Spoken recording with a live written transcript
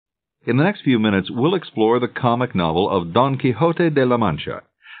In the next few minutes, we'll explore the comic novel of Don Quixote de la Mancha.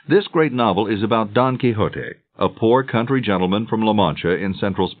 This great novel is about Don Quixote, a poor country gentleman from La Mancha in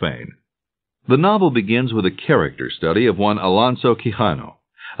central Spain. The novel begins with a character study of one Alonso Quijano,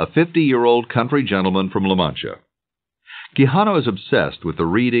 a 50-year-old country gentleman from La Mancha. Quijano is obsessed with the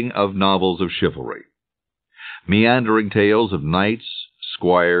reading of novels of chivalry. Meandering tales of knights,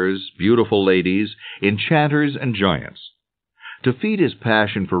 squires, beautiful ladies, enchanters, and giants. To feed his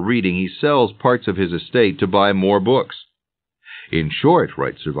passion for reading, he sells parts of his estate to buy more books. In short,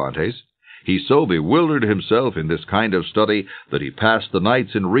 writes Cervantes, he so bewildered himself in this kind of study that he passed the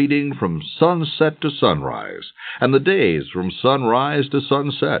nights in reading from sunset to sunrise, and the days from sunrise to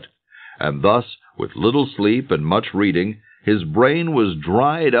sunset, and thus, with little sleep and much reading, his brain was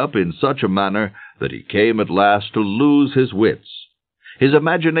dried up in such a manner that he came at last to lose his wits. His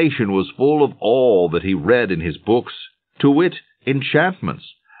imagination was full of all that he read in his books, to wit, enchantments,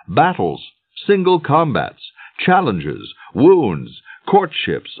 battles, single combats, challenges, wounds,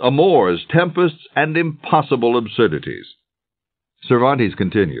 courtships, amours, tempests, and impossible absurdities. Cervantes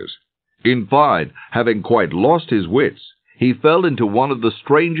continues, in fine, having quite lost his wits, he fell into one of the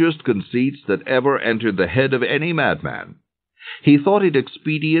strangest conceits that ever entered the head of any madman. He thought it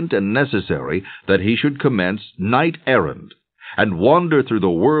expedient and necessary that he should commence knight-errant, and wander through the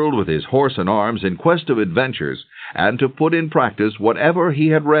world with his horse and arms in quest of adventures, and to put in practice whatever he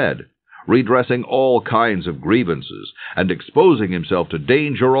had read, redressing all kinds of grievances, and exposing himself to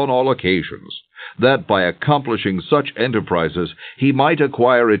danger on all occasions, that by accomplishing such enterprises he might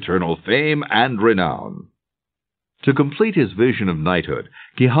acquire eternal fame and renown. To complete his vision of knighthood,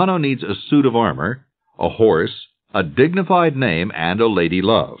 Quijano needs a suit of armor, a horse, a dignified name, and a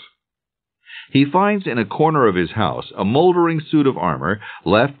lady-love. He finds in a corner of his house a moldering suit of armor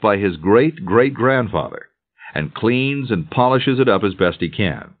left by his great-great-grandfather, and cleans and polishes it up as best he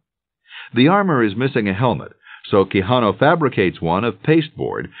can. The armor is missing a helmet, so Quijano fabricates one of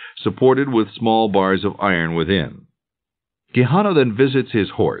pasteboard, supported with small bars of iron within. Quijano then visits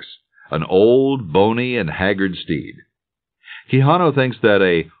his horse, an old, bony, and haggard steed. Quijano thinks that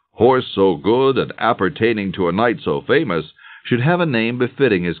a horse so good and appertaining to a knight so famous should have a name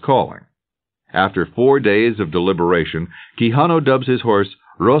befitting his calling. After 4 days of deliberation, Quijano dubs his horse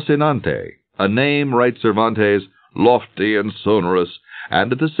Rocinante, a name, writes Cervantes, lofty and sonorous,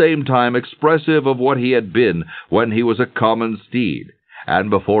 and at the same time expressive of what he had been when he was a common steed, and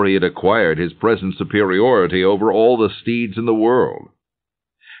before he had acquired his present superiority over all the steeds in the world.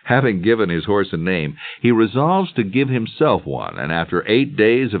 Having given his horse a name, he resolves to give himself one, and after 8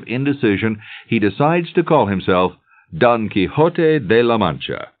 days of indecision, he decides to call himself Don Quixote de la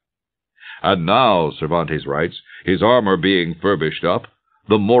Mancha. And now, Cervantes writes, his armor being furbished up,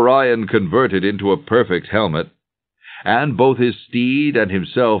 the morion converted into a perfect helmet, and both his steed and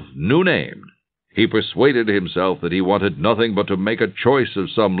himself new-named, he persuaded himself that he wanted nothing but to make a choice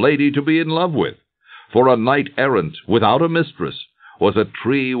of some lady to be in love with, for a knight-errant without a mistress was a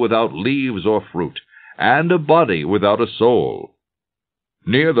tree without leaves or fruit, and a body without a soul.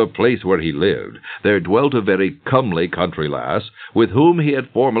 Near the place where he lived, there dwelt a very comely country lass, with whom he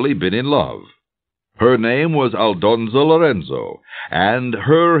had formerly been in love. Her name was Aldonza Lorenzo, and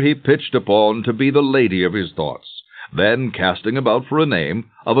her he pitched upon to be the lady of his thoughts. Then, casting about for a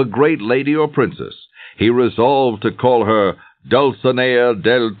name of a great lady or princess, he resolved to call her Dulcinea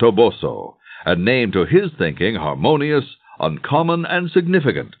del Toboso, a name to his thinking harmonious, uncommon, and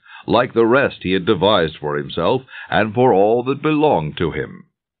significant, like the rest he had devised for himself and for all that belonged to him.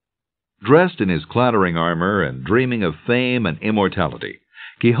 Dressed in his clattering armor and dreaming of fame and immortality,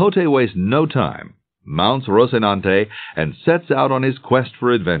 Quixote wastes no time, mounts Rocinante, and sets out on his quest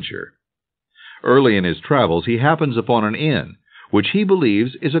for adventure. Early in his travels he happens upon an inn, which he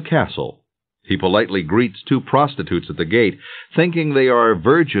believes is a castle. He politely greets 2 prostitutes at the gate, thinking they are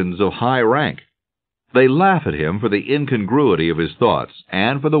virgins of high rank. They laugh at him for the incongruity of his thoughts,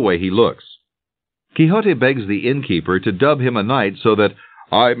 and for the way he looks. Quixote begs the innkeeper to dub him a knight so that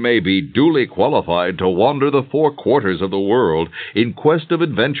I may be duly qualified to wander the 4 quarters of the world in quest of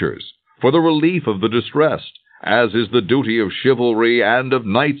adventures, for the relief of the distressed, as is the duty of chivalry and of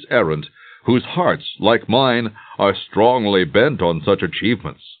knights-errant, whose hearts, like mine, are strongly bent on such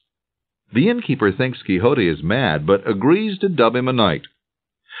achievements. The innkeeper thinks Quixote is mad, but agrees to dub him a knight.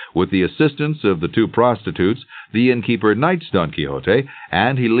 With the assistance of the 2 prostitutes, the innkeeper knights Don Quixote,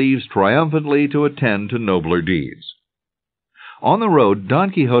 and he leaves triumphantly to attend to nobler deeds. On the road, Don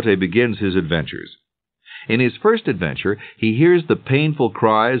Quixote begins his adventures. In his first adventure, he hears the painful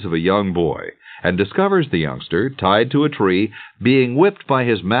cries of a young boy, and discovers the youngster, tied to a tree, being whipped by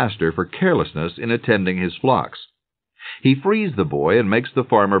his master for carelessness in attending his flocks. He frees the boy and makes the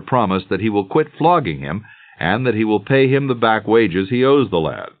farmer promise that he will quit flogging him and that he will pay him the back wages he owes the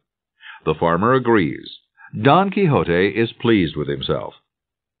lad. The farmer agrees. Don Quixote is pleased with himself.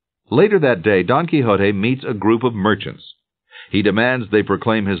 Later that day, Don Quixote meets a group of merchants. He demands they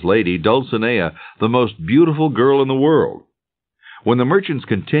proclaim his lady, Dulcinea, the most beautiful girl in the world. When the merchants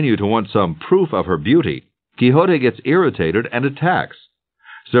continue to want some proof of her beauty, Quixote gets irritated and attacks.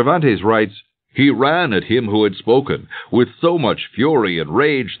 Cervantes writes, "He ran at him who had spoken, with so much fury and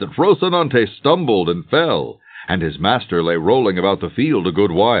rage that Rocinante stumbled and fell, and his master lay rolling about the field a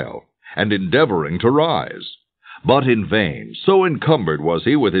good while, and endeavoring to rise. But in vain, so encumbered was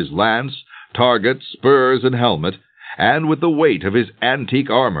he with his lance, target, spurs, and helmet, and with the weight of his antique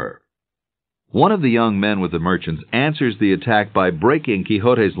armor." One of the young men with the merchants answers the attack by breaking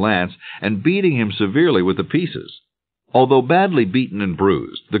Quixote's lance and beating him severely with the pieces. Although badly beaten and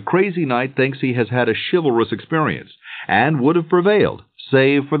bruised, the crazy knight thinks he has had a chivalrous experience, and would have prevailed,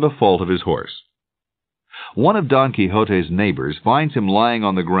 save for the fault of his horse. One of Don Quixote's neighbors finds him lying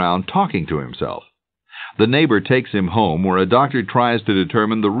on the ground talking to himself. The neighbor takes him home, where a doctor tries to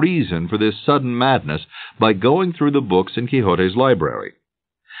determine the reason for this sudden madness by going through the books in Quixote's library.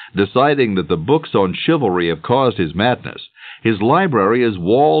 Deciding that the books on chivalry have caused his madness, his library is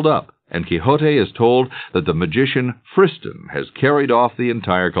walled up, and Quixote is told that the magician Friston has carried off the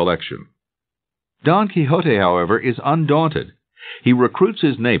entire collection. Don Quixote, however, is undaunted. He recruits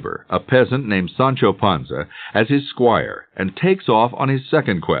his neighbor, a peasant named Sancho Panza, as his squire, and takes off on his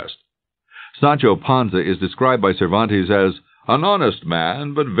second quest. Sancho Panza is described by Cervantes as an honest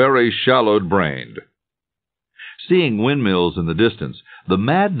man, but very shallow-brained. Seeing windmills in the distance, the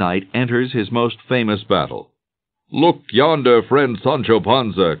mad knight enters his most famous battle. "Look yonder, friend Sancho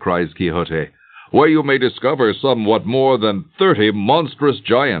Panza," cries Quixote, "where you may discover somewhat more than 30 monstrous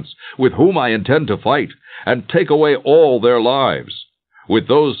giants, with whom I intend to fight, and take away all their lives. With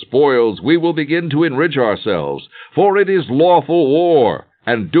those spoils we will begin to enrich ourselves, for it is lawful war,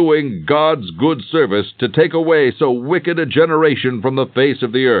 and doing God's good service to take away so wicked a generation from the face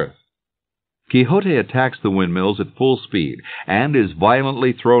of the earth." Quixote attacks the windmills at full speed, and is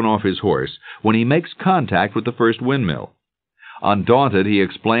violently thrown off his horse when he makes contact with the first windmill. Undaunted, he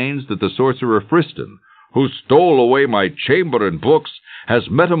explains that the sorcerer Friston, who stole away my chamber and books, has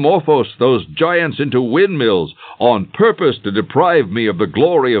metamorphosed those giants into windmills on purpose to deprive me of the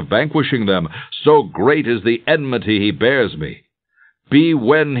glory of vanquishing them, so great is the enmity he bears me. Be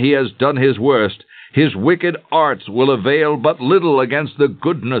when he has done his worst, his wicked arts will avail but little against the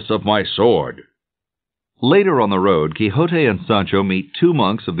goodness of my sword. Later on the road, Quixote and Sancho meet 2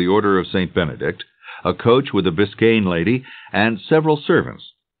 monks of the Order of St. Benedict, a coach with a Biscayne lady, and several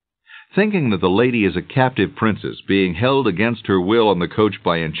servants. Thinking that the lady is a captive princess being held against her will on the coach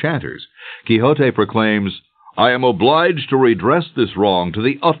by enchanters, Quixote proclaims, "I am obliged to redress this wrong to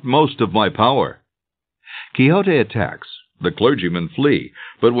the utmost of my power." Quixote attacks. The clergymen flee,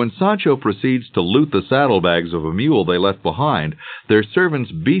 but when Sancho proceeds to loot the saddlebags of a mule they left behind, their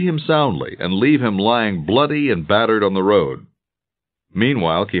servants beat him soundly and leave him lying bloody and battered on the road.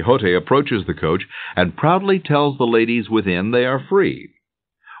 Meanwhile, Quixote approaches the coach and proudly tells the ladies within they are free.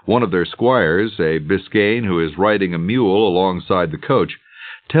 One of their squires, a Biscayne who is riding a mule alongside the coach,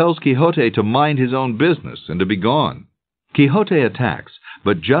 tells Quixote to mind his own business and to be gone. Quixote attacks,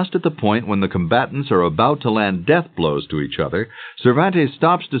 but just at the point when the combatants are about to land death blows to each other, Cervantes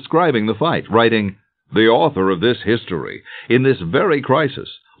stops describing the fight, writing, "The author of this history, in this very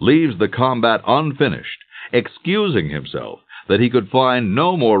crisis, leaves the combat unfinished, excusing himself that he could find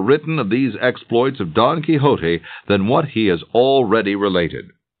no more written of these exploits of Don Quixote than what he has already related."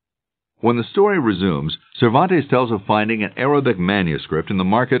 When the story resumes, Cervantes tells of finding an Arabic manuscript in the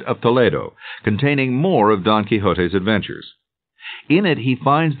market of Toledo, containing more of Don Quixote's adventures. In it he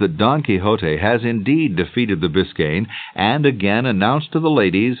finds that Don Quixote has indeed defeated the Biscayne, and again announced to the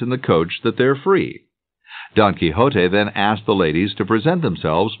ladies in the coach that they're free. Don Quixote then asks the ladies to present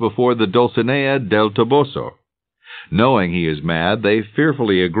themselves before the Dulcinea del Toboso. Knowing he is mad, they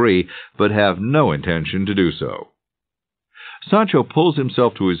fearfully agree, but have no intention to do so. Sancho pulls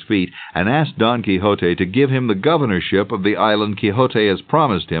himself to his feet and asks Don Quixote to give him the governorship of the island Quixote has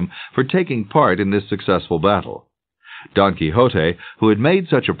promised him for taking part in this successful battle. Don Quixote, who had made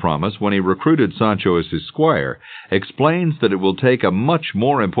such a promise when he recruited Sancho as his squire, explains that it will take a much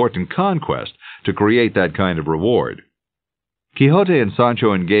more important conquest to create that kind of reward. Quixote and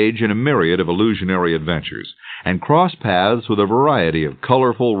Sancho engage in a myriad of illusionary adventures, and cross paths with a variety of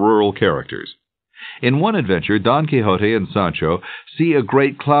colorful rural characters. In one adventure, Don Quixote and Sancho see a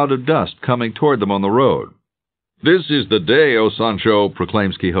great cloud of dust coming toward them on the road. "This is the day, O Sancho,"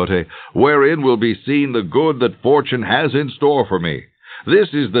 proclaims Quixote, "wherein will be seen the good that fortune has in store for me.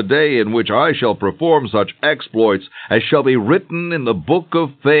 This is the day in which I shall perform such exploits as shall be written in the book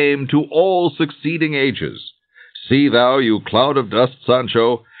of fame to all succeeding ages. See thou, you cloud of dust,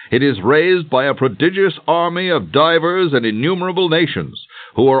 Sancho, it is raised by a prodigious army of divers and innumerable nations,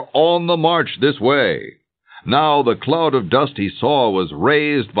 who are on the march this way. Now the cloud of dust he saw was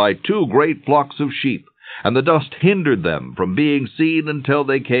raised by 2 great flocks of sheep, and the dust hindered them from being seen until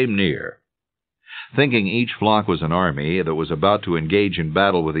they came near." Thinking each flock was an army that was about to engage in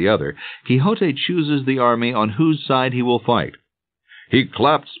battle with the other, Quixote chooses the army on whose side he will fight. He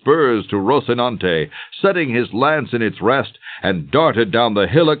clapped spurs to Rocinante, setting his lance in its rest, and darted down the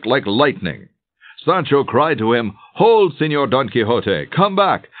hillock like lightning. Sancho cried to him, "Hold, Señor Don Quixote, come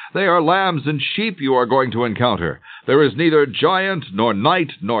back. They are lambs and sheep you are going to encounter. There is neither giant, nor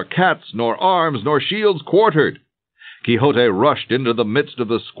knight, nor cats, nor arms, nor shields quartered." Quixote rushed into the midst of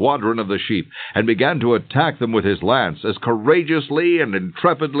the squadron of the sheep, and began to attack them with his lance as courageously and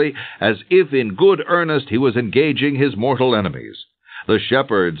intrepidly as if in good earnest he was engaging his mortal enemies. The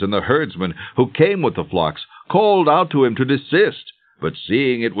shepherds and the herdsmen who came with the flocks called out to him to desist, but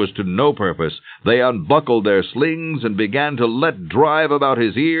seeing it was to no purpose, they unbuckled their slings and began to let drive about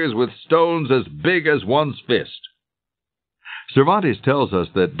his ears with stones as big as one's fist. Cervantes tells us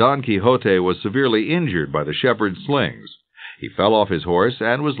that Don Quixote was severely injured by the shepherds' slings. He fell off his horse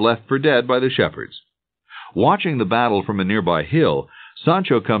and was left for dead by the shepherds. Watching the battle from a nearby hill,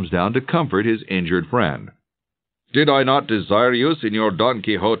 Sancho comes down to comfort his injured friend. "Did I not desire you, Señor Don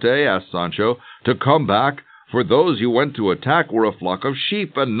Quixote," asked Sancho, "to come back? For those you went to attack were a flock of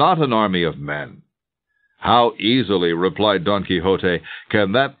sheep and not an army of men." "How easily," replied Don Quixote,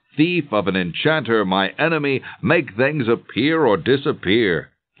 "can that thief of an enchanter, my enemy, make things appear or disappear?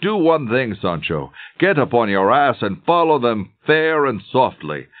 Do one thing, Sancho. Get upon your ass and follow them fair and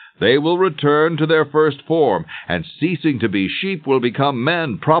softly. They will return to their first form, and ceasing to be sheep will become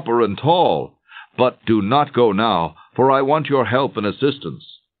men proper and tall. But do not go now, for I want your help and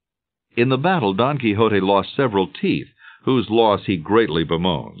assistance." In the battle, Don Quixote lost several teeth, whose loss he greatly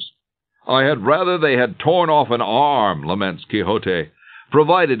bemoans. "I had rather they had torn off an arm," laments Quixote,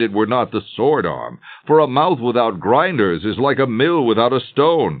 "provided it were not the sword arm, for a mouth without grinders is like a mill without a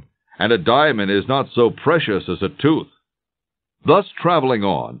stone, and a diamond is not so precious as a tooth." Thus traveling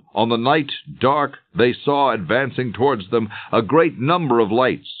on the night dark, they saw advancing towards them a great number of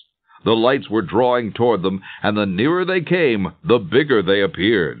lights. The lights were drawing toward them, and the nearer they came, the bigger they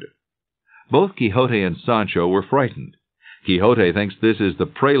appeared. Both Quixote and Sancho were frightened. Quixote thinks this is the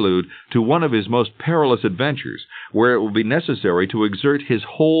prelude to one of his most perilous adventures, where it will be necessary to exert his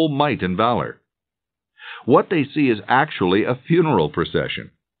whole might and valor. What they see is actually a funeral procession.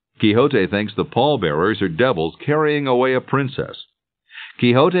 Quixote thinks the pallbearers are devils carrying away a princess.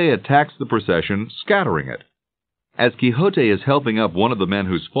 Quixote attacks the procession, scattering it. As Quixote is helping up one of the men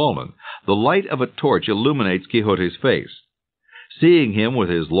who's fallen, the light of a torch illuminates Quixote's face. Seeing him with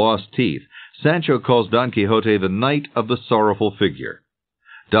his lost teeth, Sancho calls Don Quixote the Knight of the Sorrowful Figure.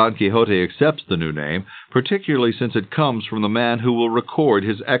 Don Quixote accepts the new name, particularly since it comes from the man who will record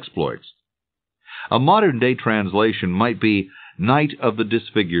his exploits. A modern-day translation might be Knight of the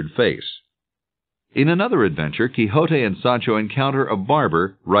Disfigured Face. In another adventure, Quixote and Sancho encounter a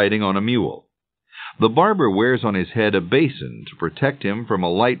barber riding on a mule. The barber wears on his head a basin to protect him from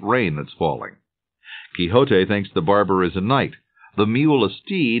a light rain that's falling. Quixote thinks the barber is a knight, the mule a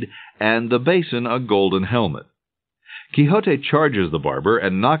steed, and the basin a golden helmet. Quixote charges the barber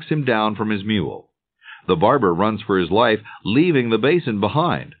and knocks him down from his mule. The barber runs for his life, leaving the basin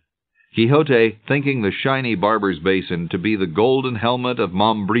behind. Quixote, thinking the shiny barber's basin to be the golden helmet of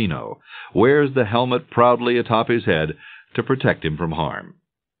Mambrino, wears the helmet proudly atop his head to protect him from harm.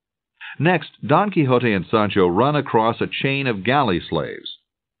 Next, Don Quixote and Sancho run across a chain of galley slaves.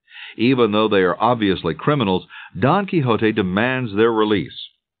 Even though they are obviously criminals, Don Quixote demands their release.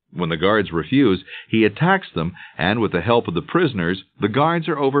 When the guards refuse, he attacks them, and with the help of the prisoners, the guards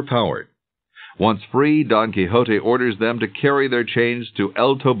are overpowered. Once free, Don Quixote orders them to carry their chains to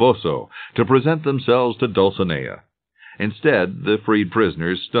El Toboso to present themselves to Dulcinea. Instead, the freed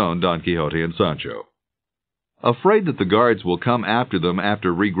prisoners stone Don Quixote and Sancho. Afraid that the guards will come after them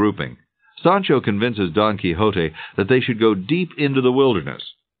after regrouping, Sancho convinces Don Quixote that they should go deep into the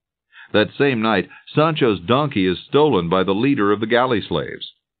wilderness. That same night, Sancho's donkey is stolen by the leader of the galley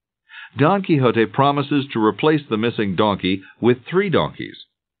slaves. Don Quixote promises to replace the missing donkey with 3 donkeys.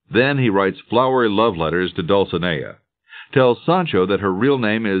 Then he writes flowery love letters to Dulcinea, tells Sancho that her real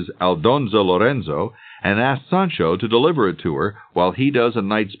name is Aldonza Lorenzo, and asks Sancho to deliver it to her while he does a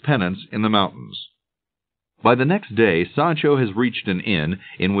knight's penance in the mountains. By the next day, Sancho has reached an inn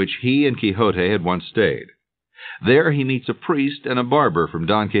in which he and Quixote had once stayed. There he meets a priest and a barber from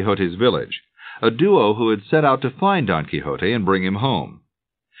Don Quixote's village, a duo who had set out to find Don Quixote and bring him home.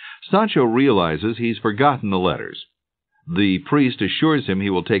 Sancho realizes he's forgotten the letters. The priest assures him he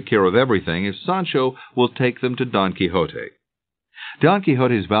will take care of everything if Sancho will take them to Don Quixote. Don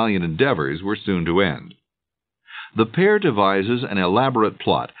Quixote's valiant endeavors were soon to end. The pair devises an elaborate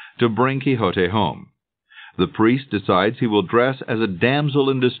plot to bring Quixote home. The priest decides he will dress as a damsel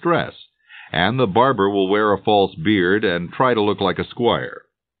in distress, and the barber will wear a false beard and try to look like a squire.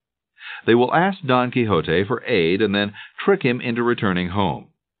 They will ask Don Quixote for aid and then trick him into returning home.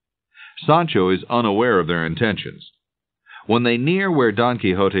 Sancho is unaware of their intentions. When they near where Don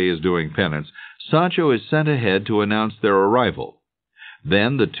Quixote is doing penance, Sancho is sent ahead to announce their arrival.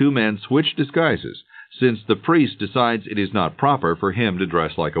 Then the two men switch disguises, since the priest decides it is not proper for him to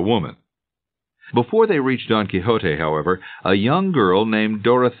dress like a woman. Before they reach Don Quixote, however, a young girl named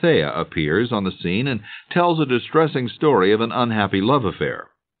Dorothea appears on the scene and tells a distressing story of an unhappy love affair.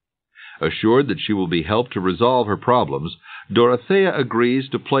 Assured that she will be helped to resolve her problems, Dorothea agrees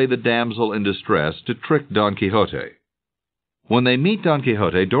to play the damsel in distress to trick Don Quixote. When they meet Don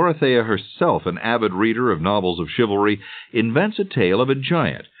Quixote, Dorothea, herself an avid reader of novels of chivalry, invents a tale of a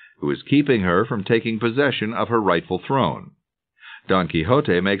giant who is keeping her from taking possession of her rightful throne. Don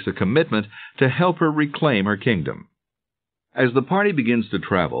Quixote makes a commitment to help her reclaim her kingdom. As the party begins to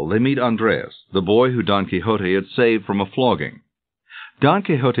travel, they meet Andres, the boy who Don Quixote had saved from a flogging. Don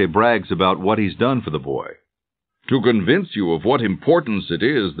Quixote brags about what he's done for the boy. "To convince you of what importance it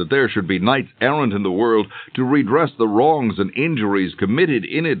is that there should be knights-errant in the world to redress the wrongs and injuries committed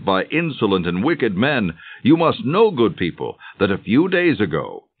in it by insolent and wicked men, you must know, good people, that a few days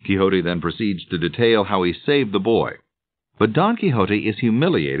ago—" Quixote then proceeds to detail how he saved the boy. But Don Quixote is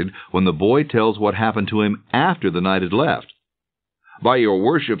humiliated when the boy tells what happened to him after the knight had left. "By your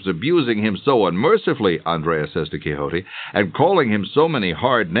worship's abusing him so unmercifully," Andres says to Quixote, "and calling him so many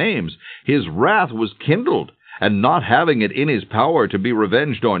hard names, his wrath was kindled, and not having it in his power to be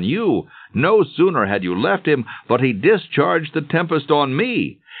revenged on you, no sooner had you left him, but he discharged the tempest on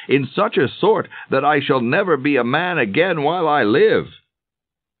me, in such a sort that I shall never be a man again while I live."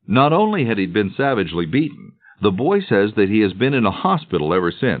 Not only had he been savagely beaten, the boy says that he has been in a hospital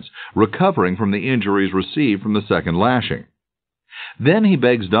ever since, recovering from the injuries received from the second lashing. Then he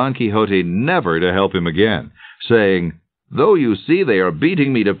begs Don Quixote never to help him again, saying, "Though you see they are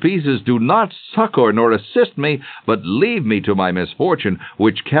beating me to pieces, do not succor nor assist me, but leave me to my misfortune,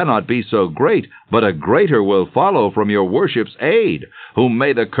 which cannot be so great, but a greater will follow from your worship's aid, whom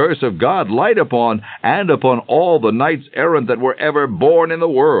may the curse of God light upon, and upon all the knights-errant that were ever born in the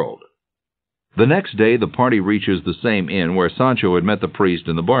world." The next day the party reaches the same inn where Sancho had met the priest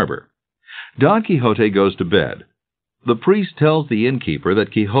and the barber. Don Quixote goes to bed. The priest tells the innkeeper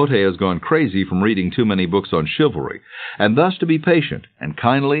that Quixote has gone crazy from reading too many books on chivalry, and thus to be patient and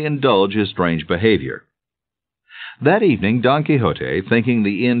kindly indulge his strange behavior. That evening Don Quixote, thinking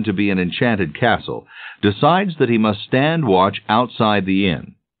the inn to be an enchanted castle, decides that he must stand watch outside the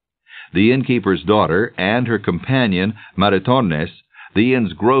inn. The innkeeper's daughter and her companion Maritornes, the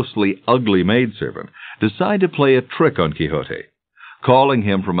inn's grossly ugly maidservant, decide to play a trick on Quixote. Calling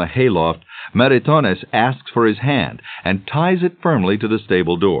him from a hayloft, Maritornes asks for his hand and ties it firmly to the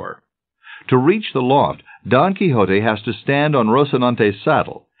stable door. To reach the loft, Don Quixote has to stand on Rocinante's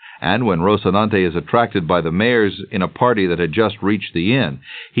saddle, and when Rocinante is attracted by the mares in a party that had just reached the inn,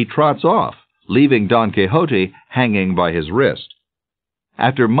 he trots off, leaving Don Quixote hanging by his wrist.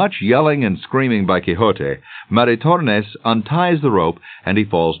 After much yelling and screaming by Quixote, Maritornes unties the rope and he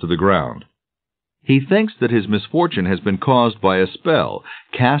falls to the ground. He thinks that his misfortune has been caused by a spell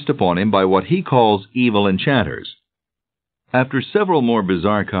cast upon him by what he calls evil enchanters. After several more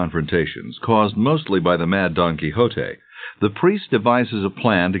bizarre confrontations, caused mostly by the mad Don Quixote, the priest devises a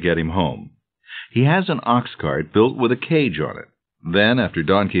plan to get him home. He has an ox cart built with a cage on it. Then, after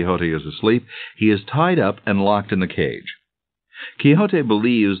Don Quixote is asleep, he is tied up and locked in the cage. Quixote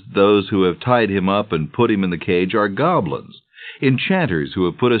believes those who have tied him up and put him in the cage are goblins, enchanters who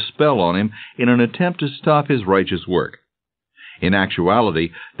have put a spell on him in an attempt to stop his righteous work. In actuality,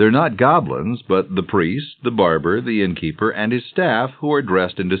 they're not goblins, but the priest, the barber, the innkeeper, and his staff who are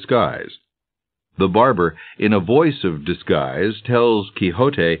dressed in disguise. The barber, in a voice of disguise, tells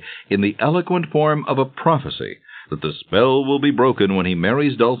Quixote, in the eloquent form of a prophecy, that the spell will be broken when he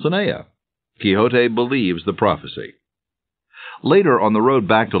marries Dulcinea. Quixote believes the prophecy. Later, on the road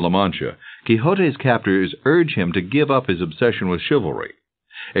back to La Mancha, Quixote's captors urge him to give up his obsession with chivalry,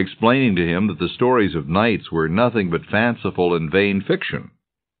 explaining to him that the stories of knights were nothing but fanciful and vain fiction.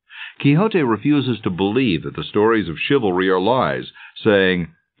 Quixote refuses to believe that the stories of chivalry are lies, saying,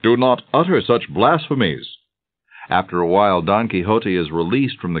 "Do not utter such blasphemies." After a while, Don Quixote is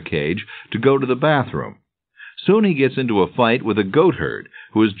released from the cage to go to the bathroom. Soon he gets into a fight with a goatherd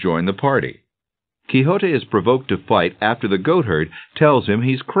who has joined the party. Quixote is provoked to fight after the goatherd tells him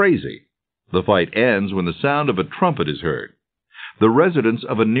he's crazy. The fight ends when the sound of a trumpet is heard. The residents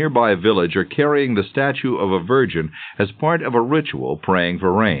of a nearby village are carrying the statue of a virgin as part of a ritual praying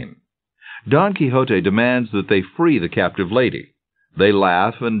for rain. Don Quixote demands that they free the captive lady. They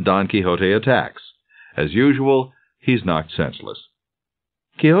laugh, and Don Quixote attacks. As usual, he's knocked senseless.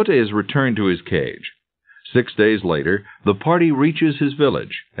 Quixote is returned to his cage. 6 days later, the party reaches his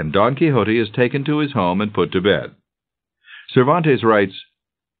village, and Don Quixote is taken to his home and put to bed. Cervantes writes,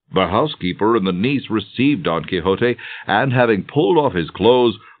 "The housekeeper and the niece received Don Quixote, and having pulled off his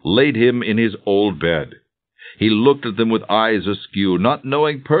clothes, laid him in his old bed. He looked at them with eyes askew, not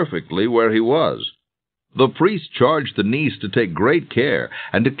knowing perfectly where he was. The priest charged the niece to take great care,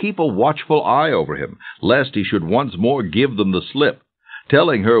 and to keep a watchful eye over him, lest he should once more give them the slip,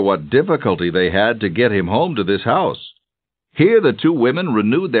 telling her what difficulty they had to get him home to this house." Here the two women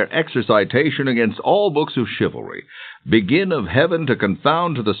renewed their exercitation against all books of chivalry, begin of heaven to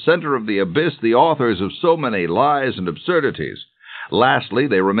confound to the center of the abyss the authors of so many lies and absurdities. Lastly,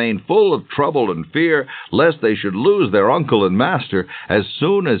 they remained full of trouble and fear, lest they should lose their uncle and master as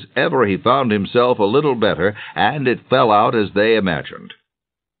soon as ever he found himself a little better, and it fell out as they imagined.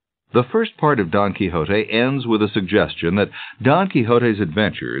 The first part of Don Quixote ends with a suggestion that Don Quixote's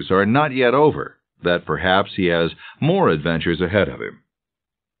adventures are not yet over, that perhaps he has more adventures ahead of him.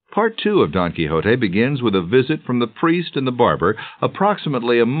 Part 2 of Don Quixote begins with a visit from the priest and the barber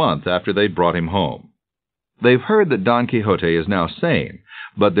approximately a month after they brought him home. They've heard that Don Quixote is now sane,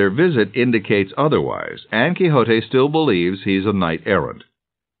 but their visit indicates otherwise, and Quixote still believes he's a knight-errant.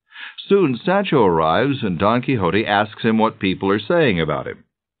 Soon Sancho arrives, and Don Quixote asks him what people are saying about him.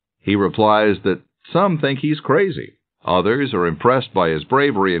 He replies that some think he's crazy, others are impressed by his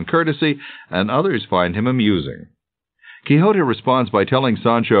bravery and courtesy, and others find him amusing. Quixote responds by telling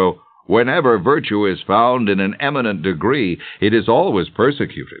Sancho, "Whenever virtue is found in an eminent degree, it is always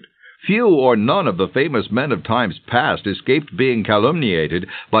persecuted. Few or none of the famous men of times past escaped being calumniated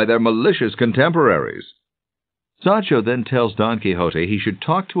by their malicious contemporaries." Sancho then tells Don Quixote he should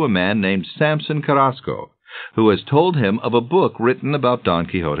talk to a man named Samson Carrasco, who has told him of a book written about Don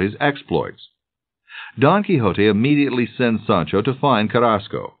Quixote's exploits. Don Quixote immediately sends Sancho to find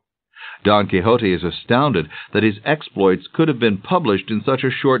Carrasco. Don Quixote is astounded that his exploits could have been published in such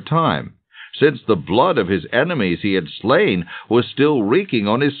a short time, since the blood of his enemies he had slain was still reeking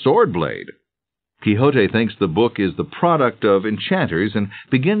on his sword blade. Quixote thinks the book is the product of enchanters and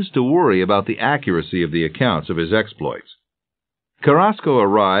begins to worry about the accuracy of the accounts of his exploits. Carrasco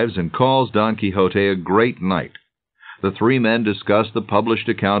arrives and calls Don Quixote a great knight. The three men discuss the published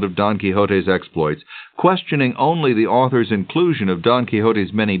account of Don Quixote's exploits, questioning only the author's inclusion of Don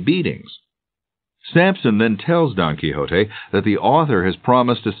Quixote's many beatings. Samson then tells Don Quixote that the author has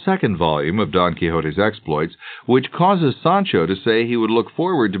promised a second volume of Don Quixote's exploits, which causes Sancho to say he would look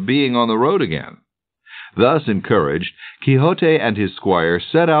forward to being on the road again. Thus encouraged, Quixote and his squire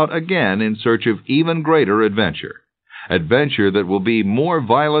set out again in search of even greater adventure that will be more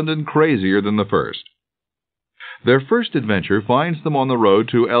violent and crazier than the first. Their first adventure finds them on the road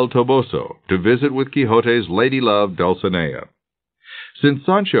to El Toboso to visit with Quixote's lady-love Dulcinea. Since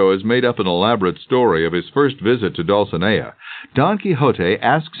Sancho has made up an elaborate story of his first visit to Dulcinea, Don Quixote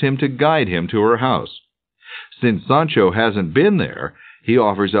asks him to guide him to her house. Since Sancho hasn't been there, he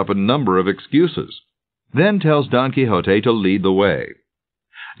offers up a number of excuses, then tells Don Quixote to lead the way.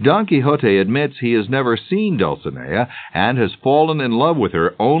 Don Quixote admits he has never seen Dulcinea and has fallen in love with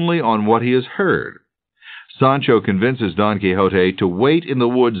her only on what he has heard. Sancho convinces Don Quixote to wait in the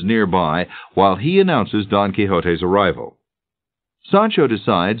woods nearby while he announces Don Quixote's arrival. Sancho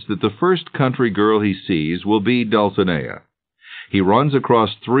decides that the first country girl he sees will be Dulcinea. He runs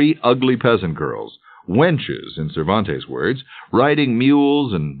across 3 ugly peasant girls, wenches in Cervantes' words, riding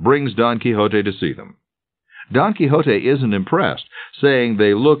mules, and brings Don Quixote to see them. Don Quixote isn't impressed, saying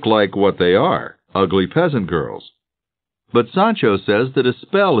they look like what they are, ugly peasant girls. But Sancho says that a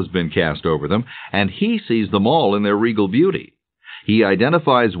spell has been cast over them, and he sees them all in their regal beauty. He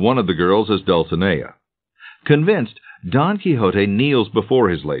identifies one of the girls as Dulcinea. Convinced, Don Quixote kneels before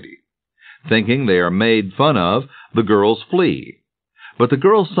his lady. Thinking they are made fun of, the girls flee. But the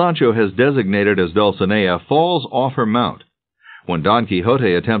girl Sancho has designated as Dulcinea falls off her mount. When Don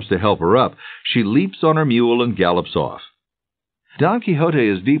Quixote attempts to help her up, she leaps on her mule and gallops off. Don Quixote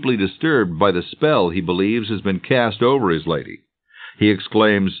is deeply disturbed by the spell he believes has been cast over his lady. He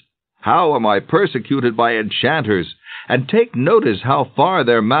exclaims, How am I persecuted by enchanters! And take notice how far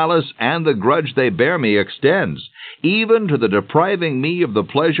their malice and the grudge they bear me extends, even to the depriving me of the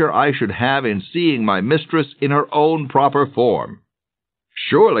pleasure I should have in seeing my mistress in her own proper form.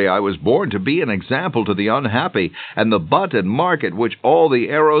 Surely I was born to be an example to the unhappy, and the butt and mark at which all the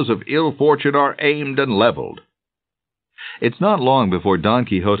arrows of ill fortune are aimed and leveled." It's not long before Don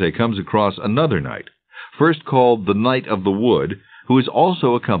Quixote comes across another knight, first called the Knight of the Wood, who is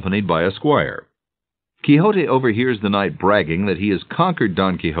also accompanied by a squire. Quixote overhears the knight bragging that he has conquered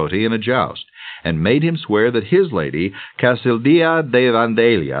Don Quixote in a joust, and made him swear that his lady, Casildea de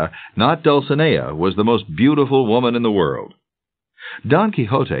Vandalia, not Dulcinea, was the most beautiful woman in the world. Don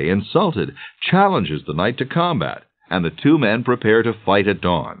Quixote, insulted, challenges the knight to combat, and the two men prepare to fight at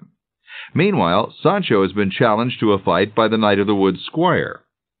dawn. Meanwhile, Sancho has been challenged to a fight by the Knight of the Wood's squire.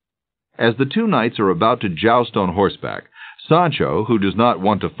 As the two knights are about to joust on horseback, Sancho, who does not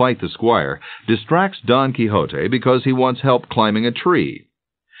want to fight the squire, distracts Don Quixote because he wants help climbing a tree.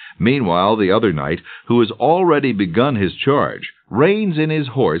 Meanwhile, the other knight, who has already begun his charge, reins in his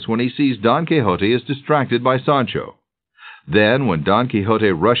horse when he sees Don Quixote is distracted by Sancho. Then, when Don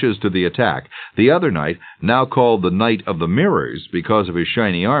Quixote rushes to the attack, the other knight, now called the Knight of the Mirrors because of his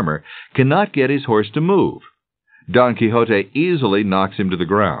shiny armor, cannot get his horse to move. Don Quixote easily knocks him to the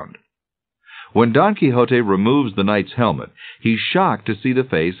ground. When Don Quixote removes the knight's helmet, he's shocked to see the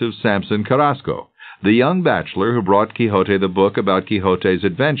face of Samson Carrasco, the young bachelor who brought Quixote the book about Quixote's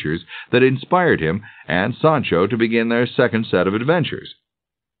adventures that inspired him and Sancho to begin their second set of adventures.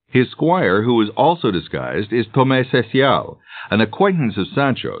 His squire, who is also disguised, is Tomé Cecial, an acquaintance of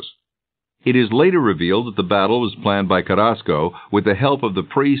Sancho's. It is later revealed that the battle was planned by Carrasco with the help of the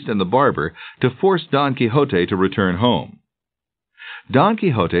priest and the barber to force Don Quixote to return home. Don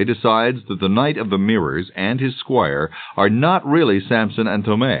Quixote decides that the Knight of the Mirrors and his squire are not really Samson and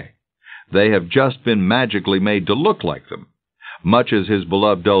Tomé. They have just been magically made to look like them, much as his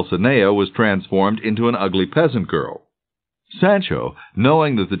beloved Dulcinea was transformed into an ugly peasant girl. Sancho,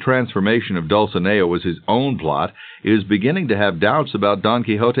 knowing that the transformation of Dulcinea was his own plot, is beginning to have doubts about Don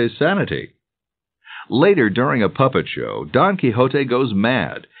Quixote's sanity. Later, during a puppet show, Don Quixote goes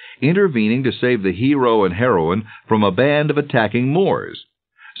mad, intervening to save the hero and heroine from a band of attacking Moors.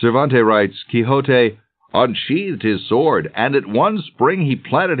 Cervantes writes, Quixote unsheathed his sword, and at one spring he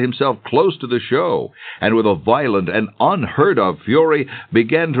planted himself close to the show, and with a violent and unheard-of fury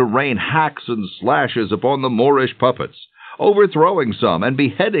began to rain hacks and slashes upon the Moorish puppets, overthrowing some and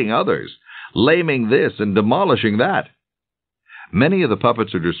beheading others, laming this and demolishing that. Many of the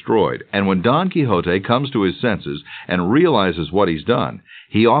puppets are destroyed, and when Don Quixote comes to his senses and realizes what he's done,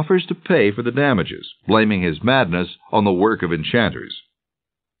 he offers to pay for the damages, blaming his madness on the work of enchanters.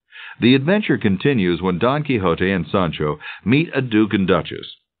 The adventure continues when Don Quixote and Sancho meet a duke and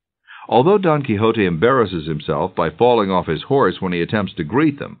duchess. Although Don Quixote embarrasses himself by falling off his horse when he attempts to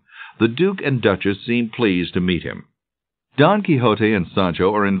greet them, the duke and duchess seem pleased to meet him. Don Quixote and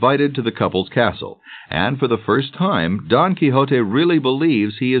Sancho are invited to the couple's castle, and for the first time, Don Quixote really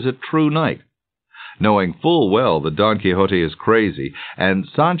believes he is a true knight. Knowing full well that Don Quixote is crazy and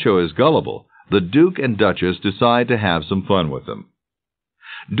Sancho is gullible, the Duke and Duchess decide to have some fun with them.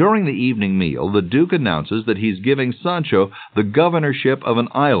 During the evening meal, the Duke announces that he's giving Sancho the governorship of an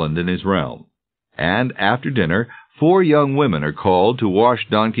island in his realm. And after dinner, 4 young women are called to wash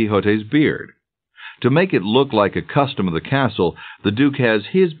Don Quixote's beard. To make it look like a custom of the castle, the Duke has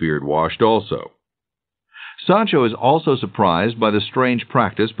his beard washed also. Sancho is also surprised by the strange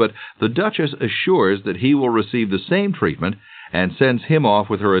practice, but the Duchess assures that he will receive the same treatment and sends him off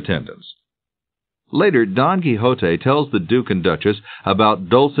with her attendants. Later, Don Quixote tells the Duke and Duchess about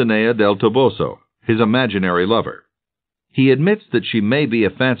Dulcinea del Toboso, his imaginary lover. He admits that she may be a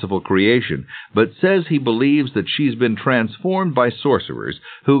fanciful creation, but says he believes that she's been transformed by sorcerers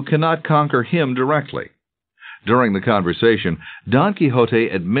who cannot conquer him directly. During the conversation, Don Quixote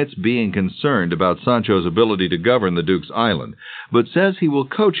admits being concerned about Sancho's ability to govern the Duke's island, but says he will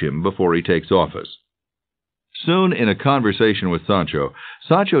coach him before he takes office. Soon, in a conversation with Sancho,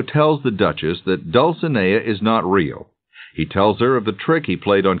 Sancho tells the Duchess that Dulcinea is not real. He tells her of the trick he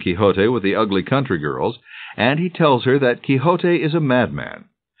played on Quixote with the ugly country girls, and he tells her that Quixote is a madman.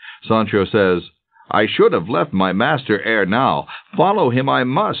 Sancho says, "I should have left my master ere now. Follow him I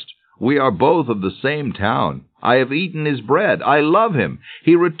must. We are both of the same town. I have eaten his bread. I love him.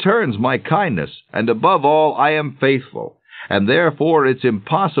 He returns my kindness, and above all I am faithful. And therefore it's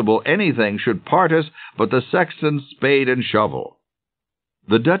impossible anything should part us but the sexton's spade and shovel."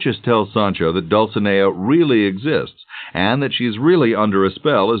 The Duchess tells Sancho that Dulcinea really exists, and that she is really under a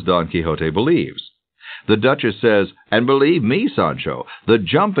spell as Don Quixote believes. The Duchess says, "And believe me, Sancho, the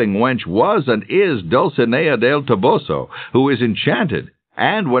jumping wench was and is Dulcinea del Toboso, who is enchanted,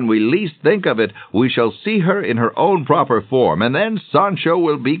 and when we least think of it, we shall see her in her own proper form, and then Sancho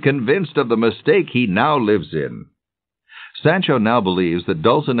will be convinced of the mistake he now lives in." Sancho now believes that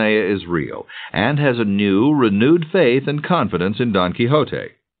Dulcinea is real, and has a new, renewed faith and confidence in Don Quixote.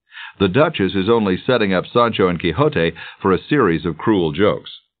 The Duchess is only setting up Sancho and Quixote for a series of cruel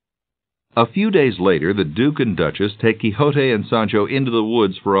jokes. A few days later, the Duke and Duchess take Quixote and Sancho into the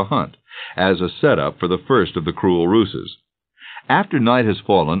woods for a hunt, as a setup for the first of the cruel ruses. After night has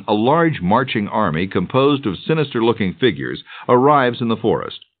fallen, a large marching army composed of sinister-looking figures arrives in the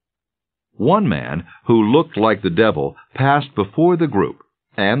forest. One man, who looked like the devil, passed before the group,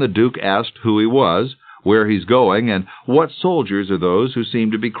 and the Duke asked who he was, where he's going, and what soldiers are those who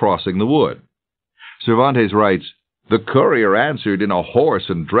seem to be crossing the wood. Cervantes writes, "The courier answered in a hoarse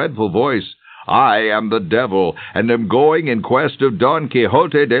and dreadful voice, 'I am the devil, and am going in quest of Don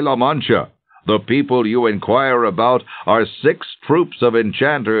Quixote de la Mancha. The people you inquire about are 6 troops of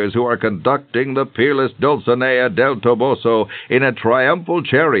enchanters who are conducting the peerless Dulcinea del Toboso in a triumphal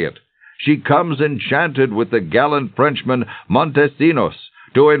chariot. She comes enchanted with the gallant Frenchman Montesinos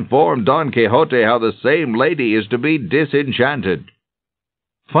to inform Don Quixote how the same lady is to be disenchanted.'"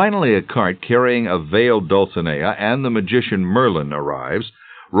 Finally, a cart carrying a veiled Dulcinea and the magician Merlin arrives,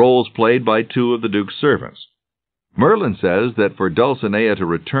 roles played by 2 of the Duke's servants. Merlin says that for Dulcinea to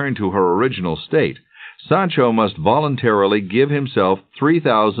return to her original state, Sancho must voluntarily give himself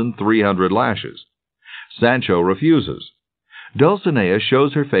 3,300 lashes. Sancho refuses. Dulcinea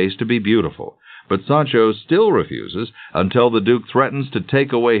shows her face to be beautiful, but Sancho still refuses until the Duke threatens to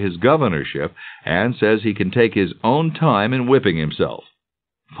take away his governorship and says he can take his own time in whipping himself.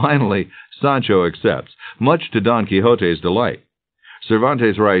 Finally, Sancho accepts, much to Don Quixote's delight.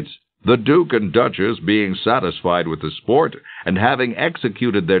 Cervantes writes, "The Duke and Duchess, being satisfied with the sport, and having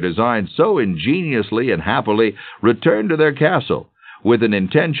executed their design so ingeniously and happily, returned to their castle, with an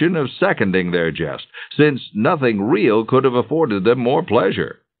intention of seconding their jest, since nothing real could have afforded them more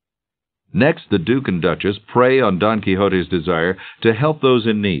pleasure." Next, the Duke and Duchess prey on Don Quixote's desire to help those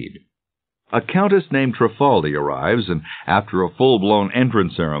in need. A countess named Trifaldi arrives, and after a full-blown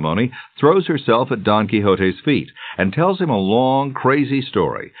entrance ceremony, throws herself at Don Quixote's feet, and tells him a long, crazy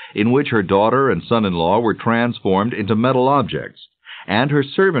story, in which her daughter and son-in-law were transformed into metal objects, and her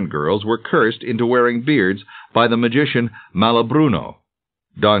servant girls were cursed into wearing beards by the magician Malambruno.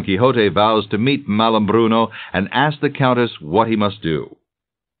 Don Quixote vows to meet Malambruno, and asks the countess what he must do.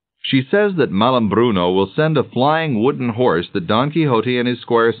 She says that Malambruno will send a flying wooden horse that Don Quixote and his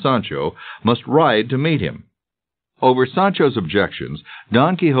squire Sancho must ride to meet him. Over Sancho's objections,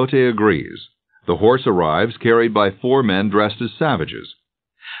 Don Quixote agrees. The horse arrives, carried by 4 men dressed as savages.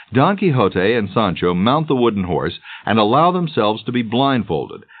 Don Quixote and Sancho mount the wooden horse and allow themselves to be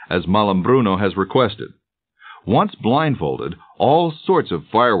blindfolded, as Malambruno has requested. Once blindfolded, all sorts of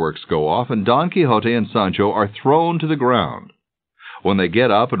fireworks go off, and Don Quixote and Sancho are thrown to the ground. When they get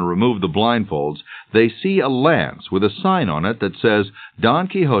up and remove the blindfolds, they see a lance with a sign on it that says, "Don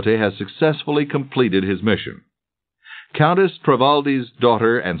Quixote has successfully completed his mission." Countess Trifaldi's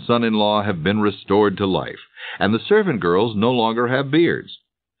daughter and son-in-law have been restored to life, and the servant girls no longer have beards.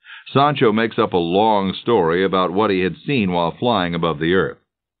 Sancho makes up a long story about what he had seen while flying above the earth.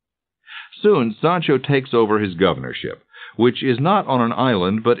 Soon, Sancho takes over his governorship, which is not on an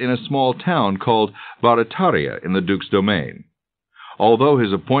island but in a small town called Barataria in the Duke's domain. Although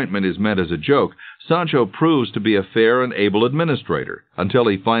his appointment is meant as a joke, Sancho proves to be a fair and able administrator, until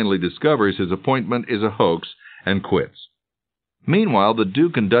he finally discovers his appointment is a hoax and quits. Meanwhile, the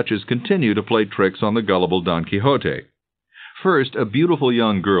Duke and Duchess continue to play tricks on the gullible Don Quixote. First, a beautiful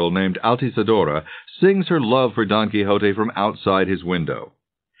young girl named Altisidora sings her love for Don Quixote from outside his window.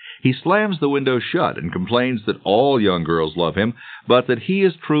 He slams the window shut and complains that all young girls love him, but that he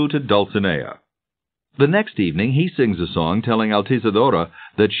is true to Dulcinea. The next evening he sings a song telling Altisidora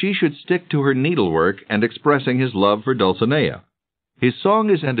that she should stick to her needlework and expressing his love for Dulcinea. His song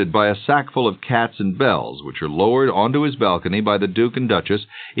is ended by a sackful of cats and bells, which are lowered onto his balcony by the Duke and Duchess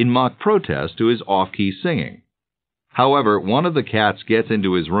in mock protest to his off-key singing. However, one of the cats gets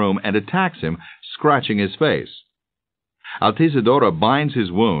into his room and attacks him, scratching his face. Altisidora binds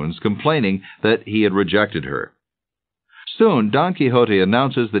his wounds, complaining that he had rejected her. Soon, Don Quixote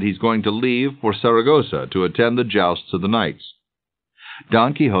announces that he's going to leave for Saragossa to attend the jousts of the knights.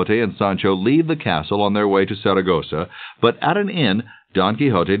 Don Quixote and Sancho leave the castle on their way to Saragossa, but at an inn, Don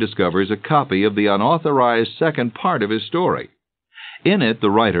Quixote discovers a copy of the unauthorized second part of his story. In it,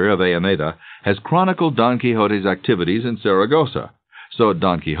 the writer of Aeneida has chronicled Don Quixote's activities in Saragossa, So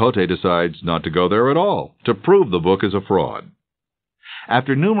Don Quixote decides not to go there at all, to prove the book is a fraud.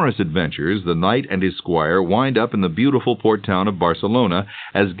 After numerous adventures, the knight and his squire wind up in the beautiful port town of Barcelona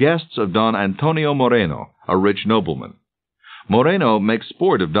as guests of Don Antonio Moreno, a rich nobleman. Moreno makes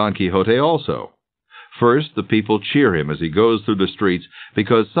sport of Don Quixote also. First, the people cheer him as he goes through the streets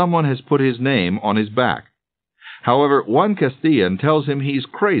because someone has put his name on his back. However, one Castilian tells him he's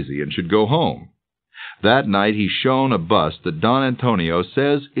crazy and should go home. That night he's shown a bust that Don Antonio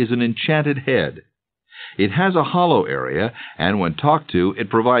says is an enchanted head. It has a hollow area, and when talked to, it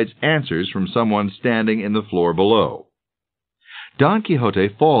provides answers from someone standing in the floor below. Don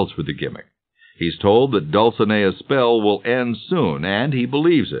Quixote falls for the gimmick. He's told that Dulcinea's spell will end soon, and he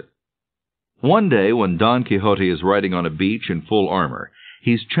believes it. One day, when Don Quixote is riding on a beach in full armor,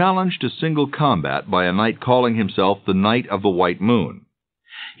 he's challenged to single combat by a knight calling himself the Knight of the White Moon.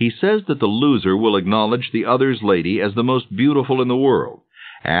 He says that the loser will acknowledge the other's lady as the most beautiful in the world,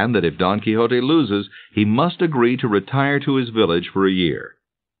 and that if Don Quixote loses, he must agree to retire to his village for a year.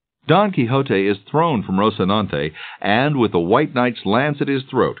 Don Quixote is thrown from Rocinante, and with the White Knight's lance at his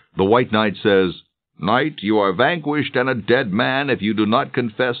throat, the White Knight says, "Knight, you are vanquished and a dead man if you do not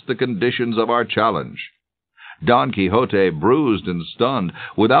confess the conditions of our challenge." Don Quixote, bruised and stunned,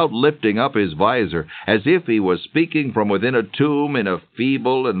 without lifting up his visor, as if he was speaking from within a tomb in a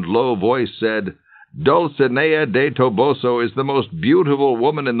feeble and low voice, said, "Dulcinea de Toboso is the most beautiful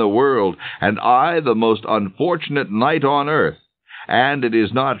woman in the world, and I the most unfortunate knight on earth, and it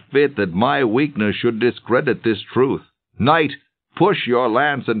is not fit that my weakness should discredit this truth. Knight, push your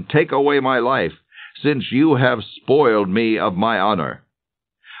lance and take away my life, since you have spoiled me of my honor."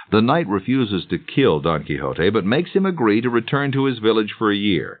 The knight refuses to kill Don Quixote, but makes him agree to return to his village for a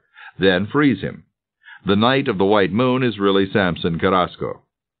year, then frees him. The Knight of the White Moon is really Samson Carrasco.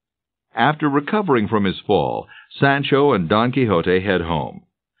 After recovering from his fall, Sancho and Don Quixote head home.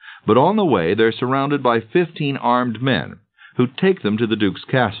 But on the way they're surrounded by 15 armed men, who take them to the Duke's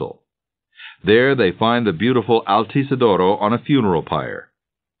castle. There they find the beautiful Altisidora on a funeral pyre.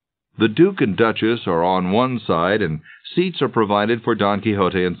 The Duke and Duchess are on one side, and seats are provided for Don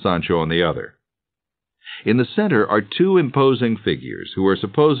Quixote and Sancho on the other. In the center are two imposing figures, who are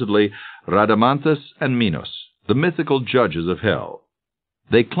supposedly Radamanthus and Minos, the mythical judges of hell.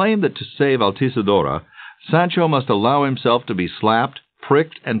 They claim that to save Altisidora, Sancho must allow himself to be slapped,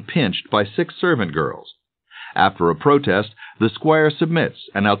 pricked, and pinched by 6 servant girls. After a protest, the squire submits,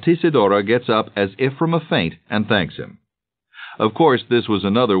 and Altisidora gets up as if from a faint and thanks him. Of course, this was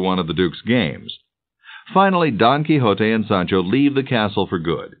another one of the Duke's games. Finally, Don Quixote and Sancho leave the castle for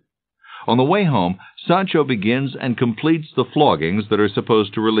good. On the way home, Sancho begins and completes the floggings that are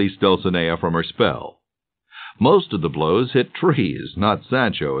supposed to release Dulcinea from her spell. Most of the blows hit trees, not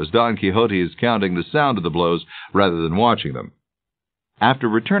Sancho, as Don Quixote is counting the sound of the blows rather than watching them. After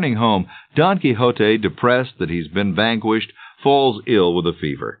returning home, Don Quixote, depressed that he's been vanquished, falls ill with a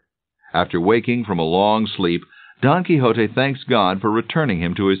fever. After waking from a long sleep, Don Quixote thanks God for returning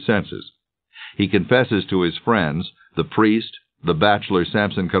him to his senses. He confesses to his friends, the priest, the bachelor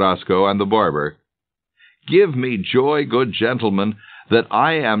Samson Carrasco, and the barber, "Give me joy, good gentlemen, that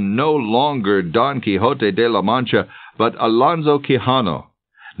I am no longer Don Quixote de la Mancha, but Alonso Quijano.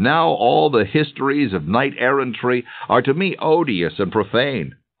 Now all the histories of knight-errantry are to me odious and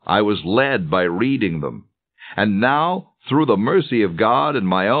profane. I was led by reading them. And now, through the mercy of God and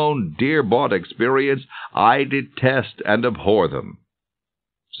my own dear-bought experience, I detest and abhor them."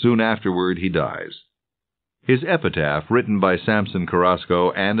 Soon afterward he dies. His epitaph, written by Samson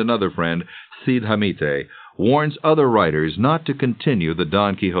Carrasco and another friend, Cid Hamite, warns other writers not to continue the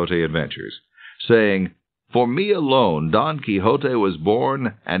Don Quixote adventures, saying, "For me alone Don Quixote was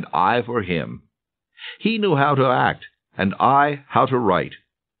born, and I for him. He knew how to act, and I how to write.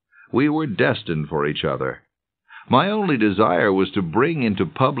 We were destined for each other. My only desire was to bring into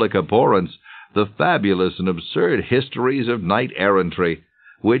public abhorrence the fabulous and absurd histories of knight-errantry,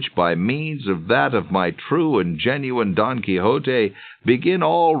 which, by means of that of my true and genuine Don Quixote, begin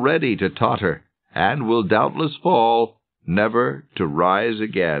already to totter, and will doubtless fall, never to rise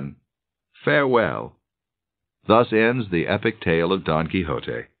again. Farewell." Thus ends the epic tale of Don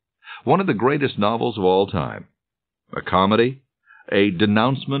Quixote, one of the greatest novels of all time. A comedy, a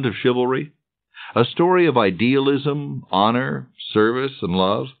denouncement of chivalry, a story of idealism, honor, service, and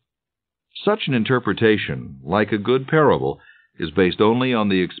love. Such an interpretation, like a good parable, is based only on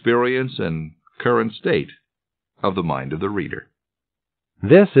the experience and current state of the mind of the reader.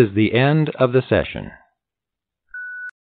 This is the end of the session.